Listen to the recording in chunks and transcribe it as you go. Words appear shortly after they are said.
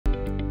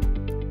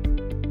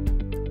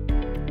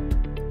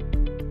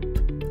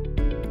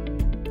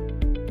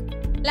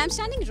Well, I'm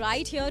standing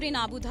right here in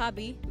Abu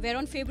Dhabi, where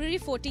on February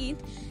 14th,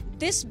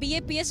 this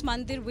BAPS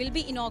Mandir will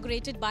be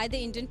inaugurated by the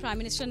Indian Prime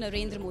Minister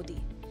Narendra Modi,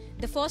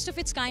 the first of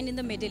its kind in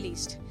the Middle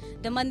East.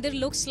 The mandir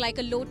looks like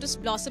a lotus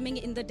blossoming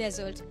in the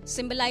desert,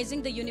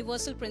 symbolizing the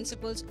universal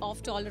principles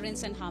of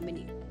tolerance and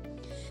harmony.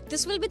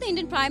 This will be the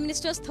Indian Prime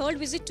Minister's third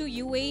visit to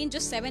UAE in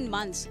just 7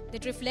 months.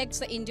 That reflects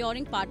the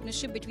enduring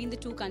partnership between the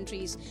two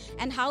countries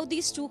and how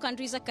these two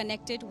countries are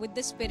connected with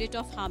the spirit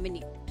of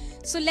harmony.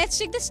 So let's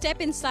take the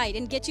step inside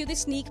and get you the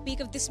sneak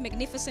peek of this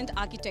magnificent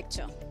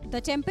architecture. The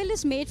temple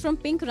is made from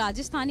pink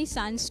Rajasthani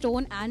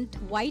sandstone and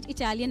white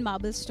Italian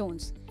marble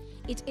stones.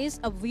 It is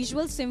a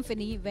visual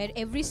symphony where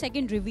every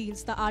second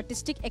reveals the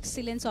artistic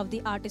excellence of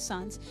the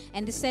artisans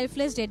and the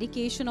selfless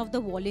dedication of the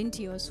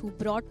volunteers who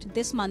brought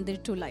this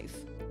mandir to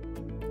life.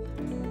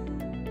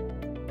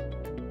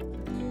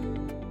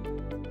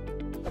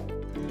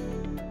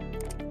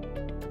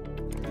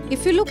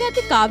 If you look at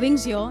the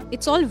carvings here,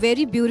 it's all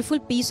very beautiful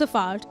piece of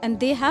art, and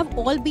they have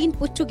all been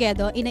put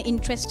together in an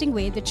interesting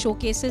way that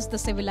showcases the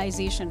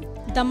civilization.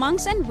 The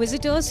monks and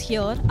visitors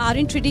here are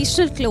in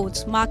traditional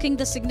clothes, marking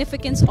the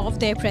significance of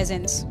their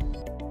presence.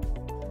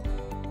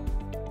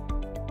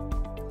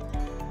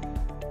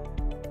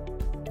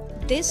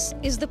 This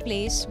is the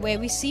place where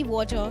we see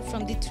water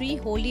from the three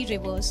holy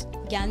rivers,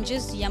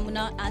 Ganges,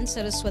 Yamuna and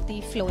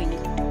Saraswati flowing.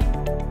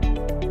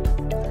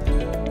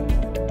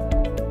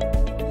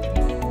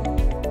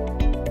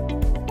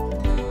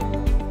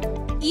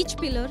 Each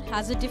pillar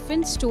has a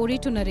different story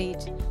to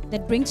narrate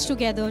that brings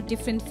together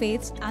different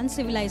faiths and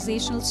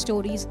civilizational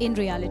stories in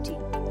reality.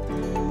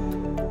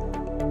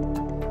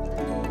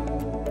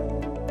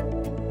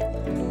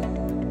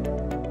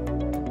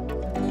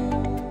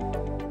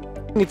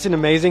 It's an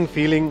amazing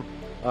feeling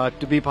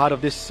to be part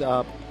of this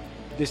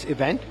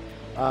event.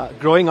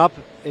 Growing up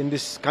in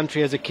this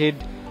country as a kid,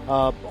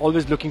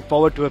 always looking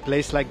forward to a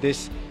place like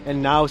this,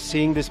 and now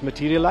seeing this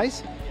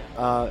materialize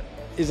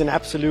is an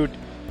absolute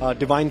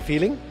divine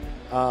feeling.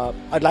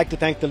 I'd like to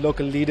thank the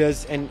local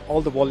leaders and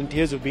all the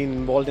volunteers who've been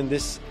involved in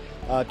this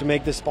to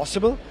make this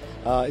possible.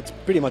 It's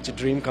pretty much a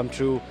dream come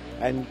true,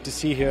 and to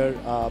see here,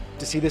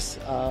 to see this,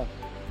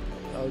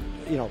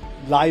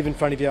 live in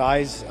front of your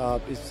eyes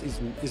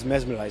is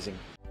mesmerizing.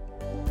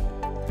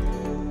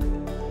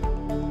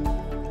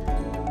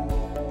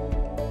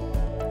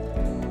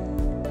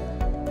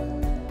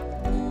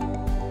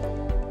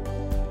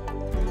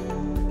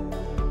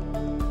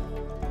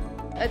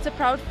 It's a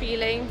proud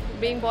feeling,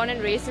 being born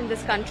and raised in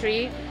this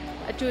country,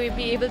 to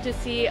be able to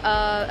see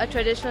a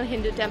traditional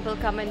Hindu temple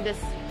come in this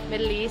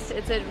Middle East.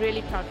 It's a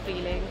really proud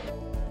feeling.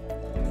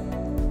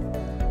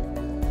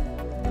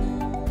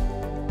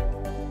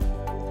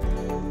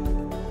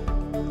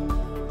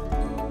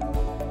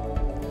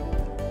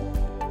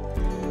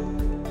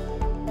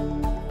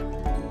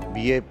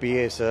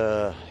 BAPS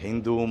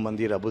Hindu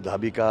मंदिर Abu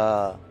Dhabi का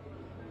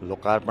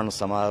लोकार्पण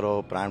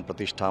समारोह प्राण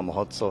प्रतिष्ठा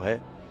महोत्सव है,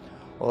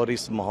 और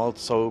इस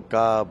महोत्सव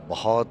का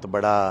बहुत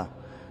बड़ा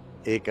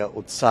एक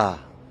उत्साह,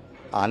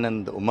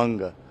 आनंद,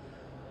 उमंग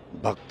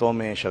भक्तों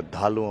में,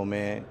 श्रद्धालुओं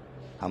में,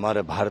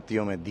 हमारे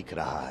भारतीयों में दिख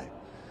रहा है।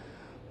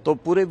 तो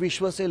पूरे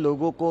विश्व से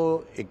लोगों को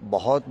एक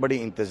बहुत बड़ी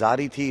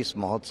इंतज़ारी थी इस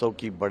महोत्सव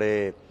की।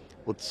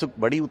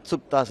 बड़ी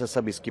उत्सुकता से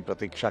सब इसकी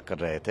प्रतीक्षा कर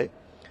रहे थे,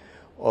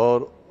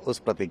 और उस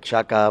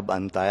प्रतीक्षा का अब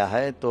अंत आया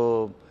है। तो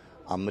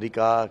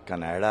America,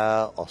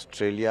 Canada,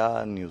 Australia,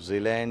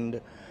 New Zealand,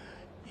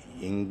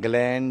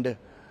 England,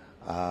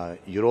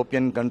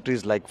 European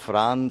countries like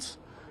France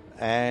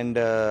and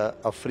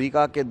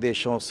Africa के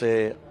देशों से,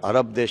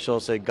 अरब देशों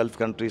से, गल्फ़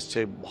कंट्रीज़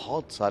से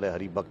बहुत सारे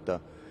हरिभक्त,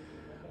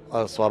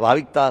 और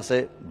स्वाभाविकता से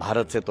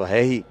भारत से तो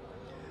है ही,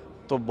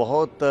 तो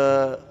बहुत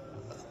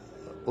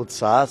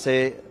उत्साह से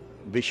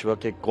विश्व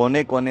के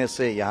कोने कोने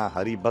से यहाँ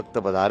हरिभक्त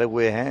पधारे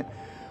हुए हैं,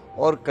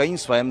 और कई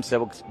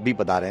स्वयंसेवक भी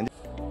पधारे हैं।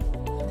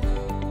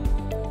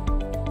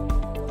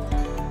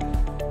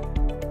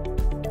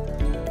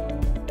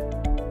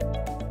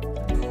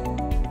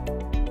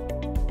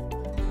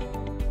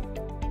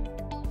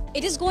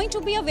 It is going to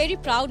be a very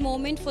proud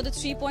moment for the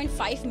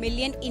 3.5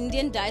 million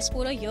Indian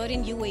diaspora here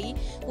in UAE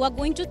who are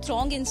going to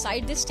throng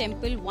inside this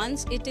temple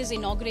once it is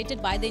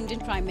inaugurated by the Indian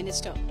Prime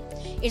Minister.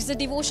 It's the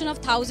devotion of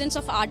thousands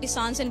of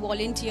artisans and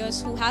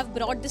volunteers who have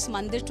brought this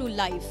mandir to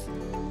life.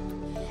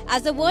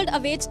 As the world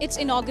awaits its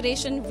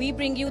inauguration, we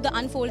bring you the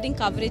unfolding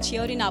coverage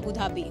here in Abu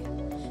Dhabi.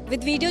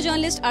 With video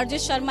journalist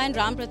Arjit Sharma and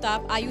Ram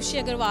Pratap,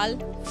 Ayushi Agarwal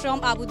from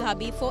Abu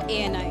Dhabi for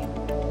ANI.